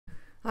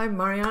Hi,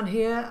 Marianne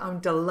here. I'm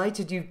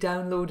delighted you've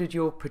downloaded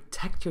your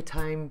Protect Your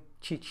Time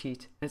cheat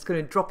sheet. It's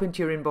going to drop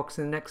into your inbox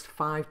in the next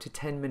 5 to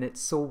 10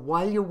 minutes. So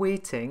while you're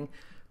waiting,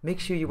 make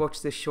sure you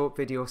watch this short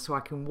video so I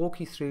can walk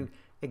you through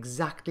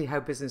exactly how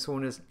business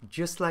owners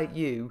just like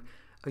you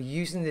are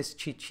using this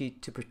cheat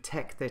sheet to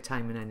protect their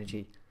time and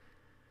energy.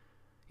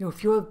 You know,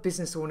 if you're a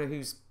business owner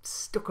who's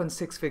stuck on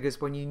 6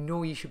 figures when you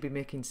know you should be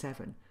making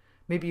 7,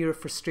 maybe you're a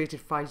frustrated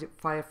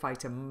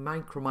firefighter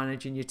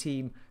micromanaging your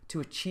team to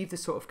achieve the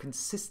sort of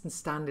consistent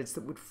standards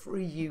that would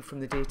free you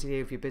from the day-to-day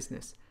of your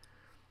business.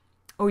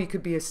 Or you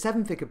could be a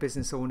 7-figure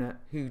business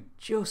owner who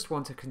just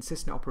wants a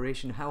consistent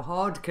operation. How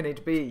hard can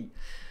it be?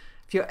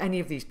 If you're any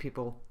of these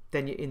people,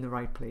 then you're in the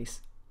right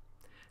place.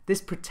 This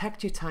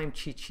Protect Your Time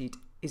cheat sheet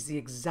is the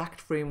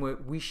exact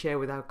framework we share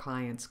with our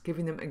clients,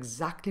 giving them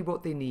exactly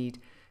what they need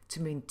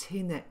to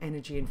maintain their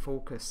energy and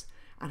focus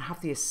and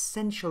have the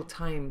essential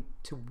time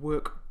to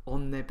work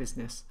on their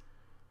business.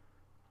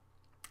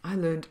 I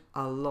learned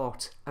a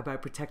lot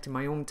about protecting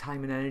my own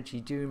time and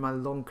energy during my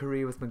long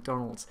career with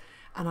McDonald's,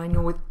 and I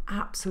know with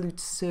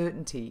absolute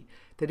certainty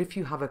that if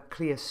you have a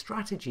clear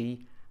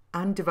strategy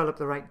and develop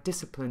the right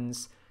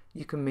disciplines,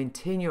 you can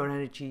maintain your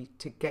energy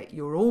to get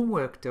your own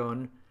work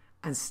done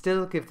and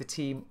still give the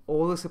team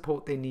all the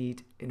support they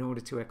need in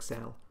order to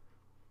excel.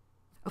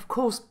 Of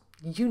course,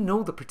 you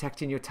know that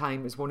protecting your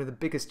time is one of the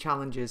biggest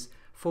challenges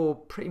for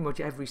pretty much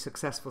every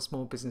successful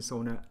small business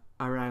owner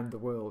around the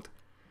world.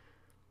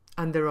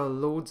 And there are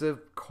loads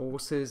of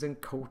courses and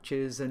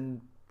coaches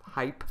and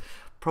hype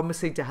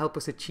promising to help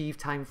us achieve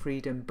time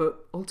freedom,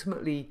 but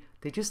ultimately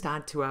they just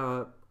add to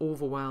our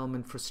overwhelm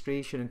and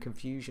frustration and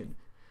confusion.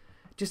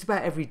 Just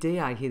about every day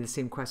I hear the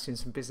same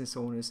questions from business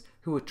owners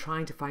who are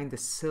trying to find the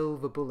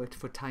silver bullet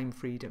for time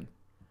freedom.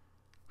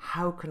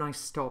 How can I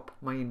stop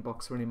my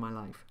inbox running my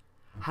life?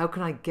 How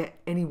can I get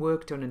any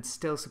work done and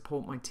still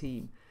support my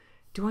team?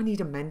 Do I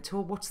need a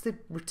mentor? What's the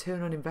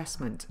return on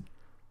investment?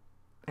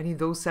 Any of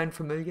those sound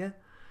familiar?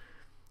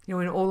 You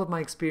know, in all of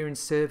my experience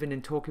serving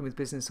and talking with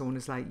business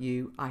owners like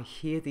you, I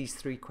hear these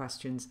 3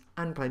 questions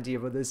and plenty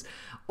of others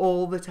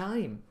all the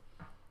time.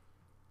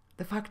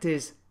 The fact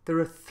is, there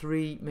are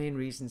 3 main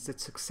reasons that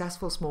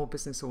successful small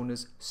business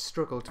owners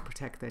struggle to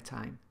protect their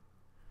time.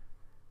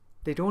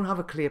 They don't have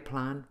a clear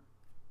plan,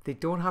 they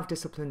don't have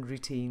disciplined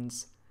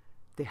routines,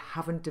 they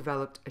haven't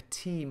developed a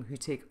team who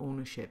take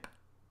ownership.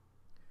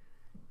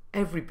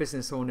 Every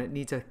business owner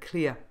needs a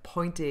clear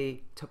point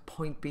A to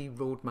point B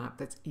roadmap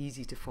that's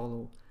easy to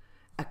follow.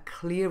 A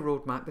clear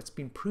roadmap that's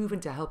been proven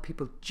to help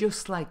people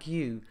just like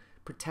you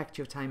protect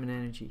your time and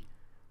energy.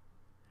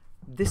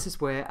 This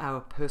is where our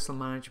personal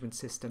management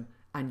system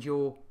and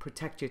your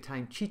Protect Your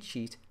Time cheat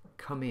sheet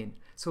come in.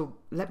 So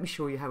let me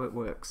show you how it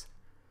works.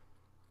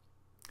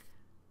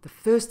 The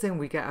first thing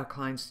we get our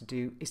clients to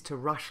do is to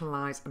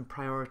rationalize and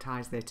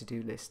prioritize their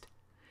to-do list.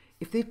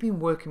 If they've been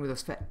working with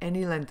us for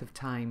any length of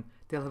time,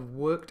 they'll have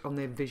worked on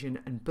their vision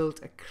and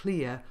built a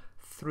clear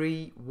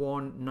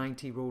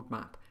 3-1-90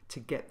 roadmap to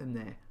get them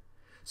there.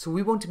 So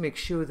we want to make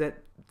sure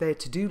that their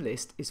to-do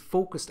list is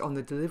focused on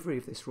the delivery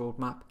of this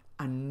roadmap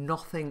and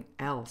nothing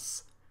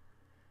else.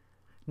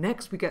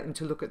 Next, we get them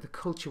to look at the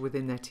culture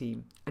within their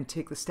team and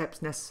take the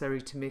steps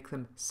necessary to make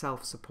them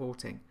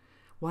self-supporting,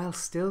 while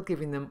still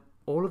giving them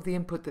all of the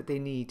input that they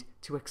need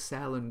to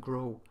excel and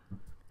grow.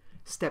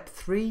 Step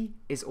 3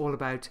 is all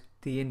about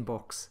the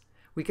inbox.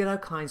 We get our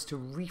clients to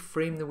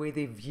reframe the way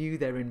they view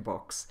their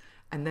inbox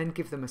and then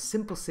give them a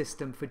simple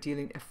system for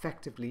dealing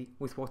effectively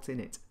with what's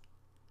in it.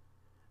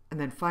 And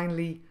then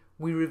finally,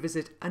 we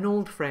revisit an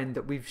old friend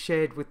that we've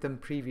shared with them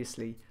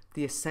previously,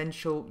 the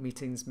Essential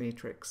Meetings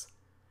Matrix,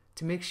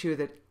 to make sure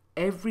that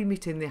every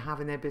meeting they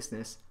have in their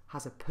business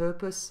has a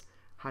purpose,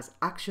 has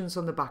actions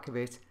on the back of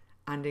it,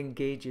 and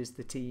engages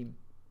the team.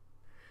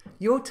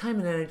 Your time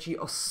and energy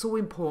are so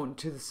important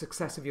to the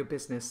success of your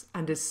business,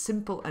 and as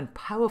simple and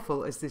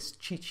powerful as this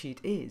cheat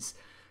sheet is,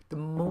 the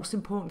most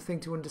important thing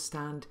to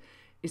understand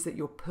is that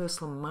your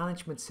personal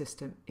management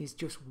system is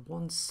just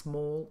one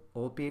small,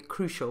 albeit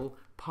crucial,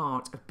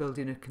 part of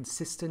building a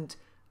consistent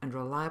and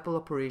reliable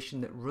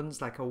operation that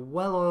runs like a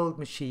well-oiled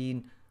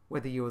machine,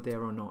 whether you're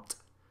there or not.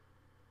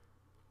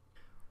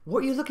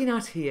 What you're looking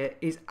at here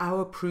is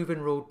our proven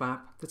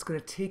roadmap that's going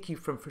to take you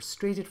from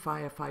frustrated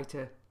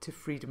firefighter to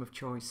freedom of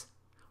choice.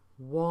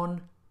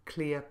 One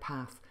clear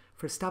path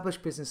for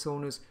established business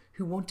owners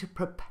who want to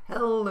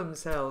propel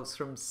themselves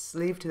from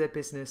slave to their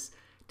business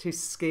to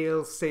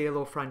scale, sale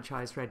or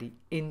franchise ready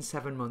in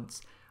 7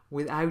 months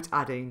without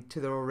adding to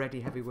their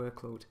already heavy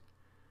workload.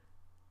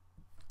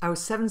 Our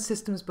 7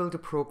 Systems Builder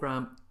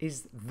program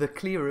is the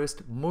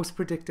clearest, most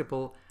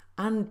predictable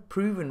and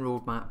proven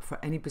roadmap for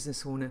any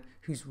business owner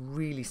who's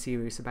really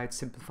serious about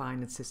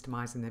simplifying and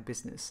systemizing their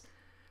business.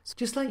 So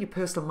just like your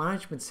personal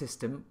management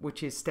system,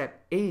 which is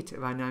step 8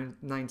 of our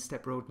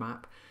 9-step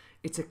roadmap,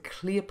 it's a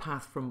clear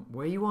path from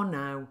where you are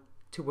now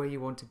to where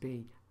you want to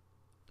be.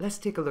 Let's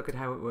take a look at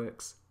how it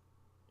works.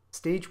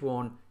 Stage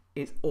 1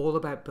 is all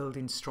about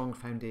building strong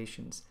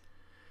foundations.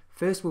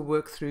 First, we'll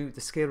work through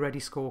the Scale Ready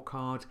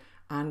scorecard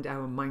and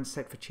our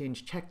Mindset for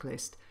Change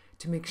checklist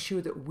to make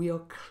sure that we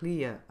are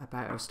clear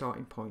about our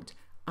starting point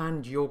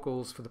and your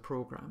goals for the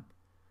program.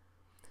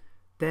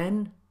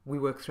 Then we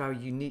work through our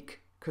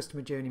unique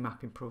customer journey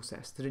mapping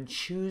process that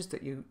ensures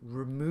that you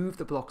remove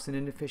the blocks and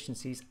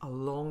inefficiencies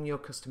along your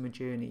customer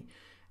journey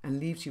and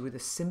leaves you with a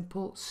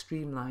simple,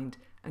 streamlined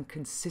and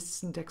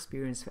consistent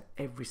experience for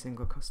every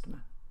single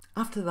customer.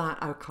 After that,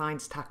 our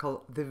clients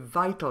tackle the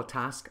vital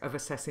task of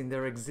assessing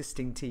their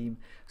existing team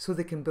so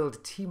they can build a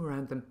team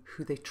around them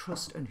who they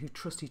trust and who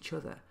trust each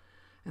other.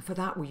 And for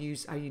that, we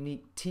use our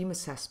unique team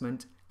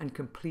assessment and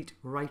complete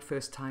right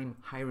first time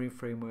hiring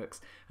frameworks.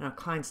 And our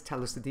clients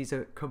tell us that these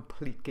are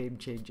complete game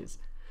changers.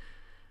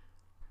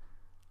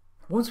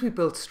 Once we've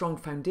built strong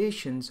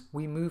foundations,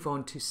 we move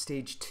on to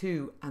stage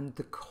 2 and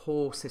the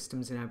core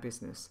systems in our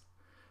business.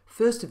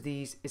 First of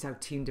these is our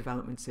team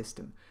development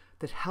system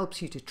that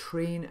helps you to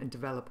train and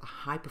develop a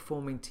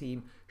high-performing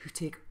team who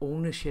take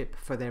ownership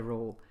for their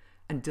role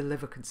and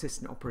deliver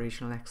consistent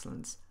operational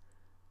excellence.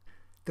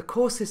 The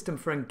core system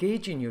for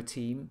engaging your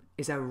team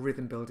is our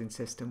rhythm building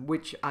system,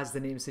 which, as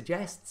the name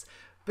suggests,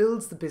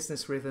 builds the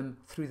business rhythm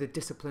through the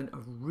discipline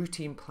of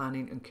routine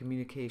planning and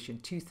communication,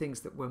 2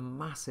 things that were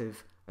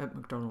massive at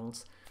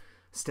McDonald's,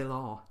 still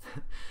are.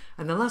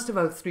 And the last of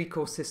our 3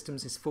 core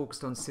systems is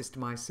focused on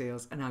systemized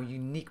sales and our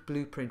unique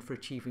blueprint for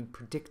achieving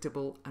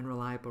predictable and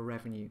reliable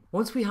revenue.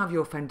 Once we have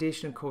your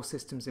foundation and core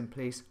systems in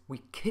place,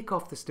 we kick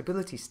off the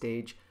stability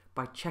stage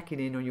by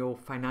checking in on your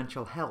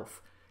financial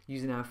health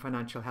using our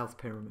financial health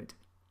pyramid.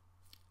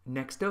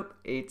 Next up,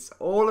 it's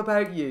all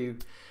about you,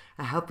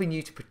 helping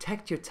you to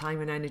protect your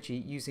time and energy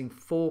using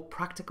 4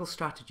 practical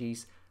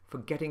strategies for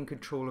getting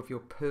control of your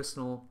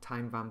personal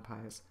time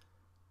vampires.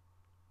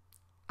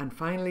 And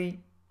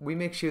finally, we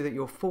make sure that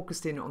you're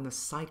focused in on the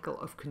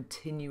cycle of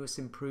continuous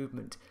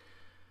improvement,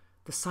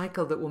 the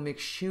cycle that will make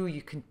sure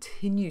you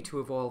continue to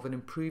evolve and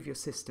improve your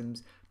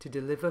systems to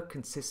deliver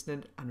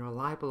consistent and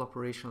reliable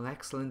operational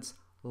excellence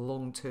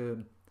long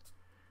term.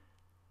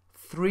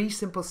 3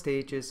 simple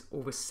stages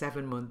over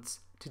 7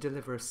 months to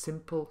deliver a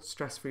simple,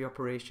 stress-free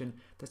operation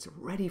that's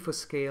ready for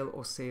scale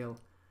or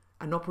sale,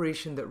 an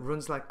operation that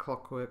runs like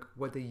clockwork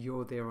whether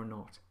you're there or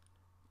not.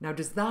 Now,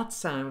 does that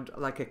sound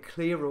like a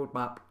clear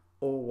roadmap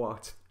or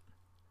what?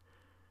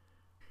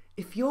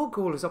 If your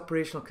goal is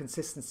operational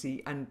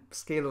consistency and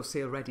scale or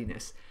sale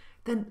readiness,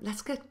 then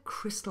let's get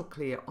crystal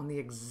clear on the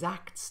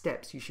exact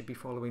steps you should be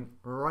following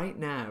right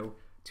now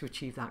to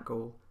achieve that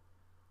goal.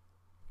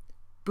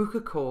 Book a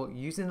call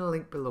using the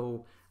link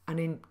below, and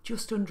in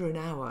just under an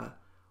hour,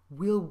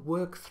 we'll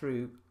work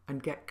through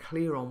and get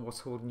clear on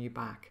what's holding you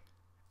back.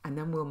 And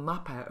then we'll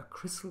map out a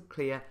crystal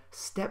clear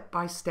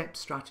step-by-step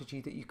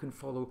strategy that you can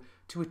follow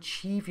to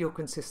achieve your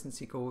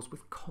consistency goals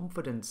with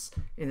confidence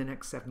in the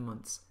next 7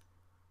 months.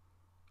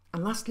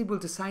 And lastly, we'll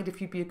decide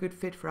if you'd be a good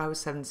fit for our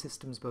 7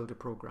 Systems Builder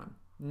program.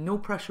 No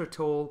pressure at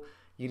all.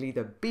 You'll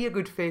either be a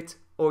good fit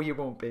or you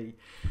won't be.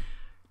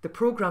 The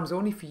program's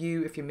only for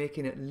you if you're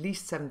making at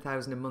least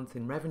 $7,000 a month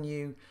in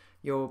revenue,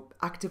 you're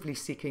actively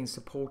seeking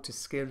support to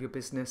scale your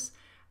business,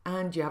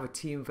 and you have a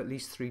team of at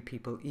least 3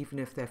 people, even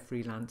if they're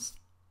freelance.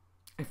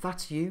 If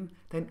that's you,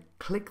 then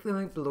click the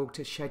link below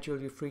to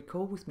schedule your free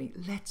call with me.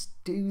 Let's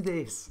do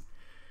this.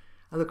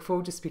 I look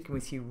forward to speaking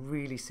with you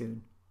really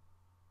soon.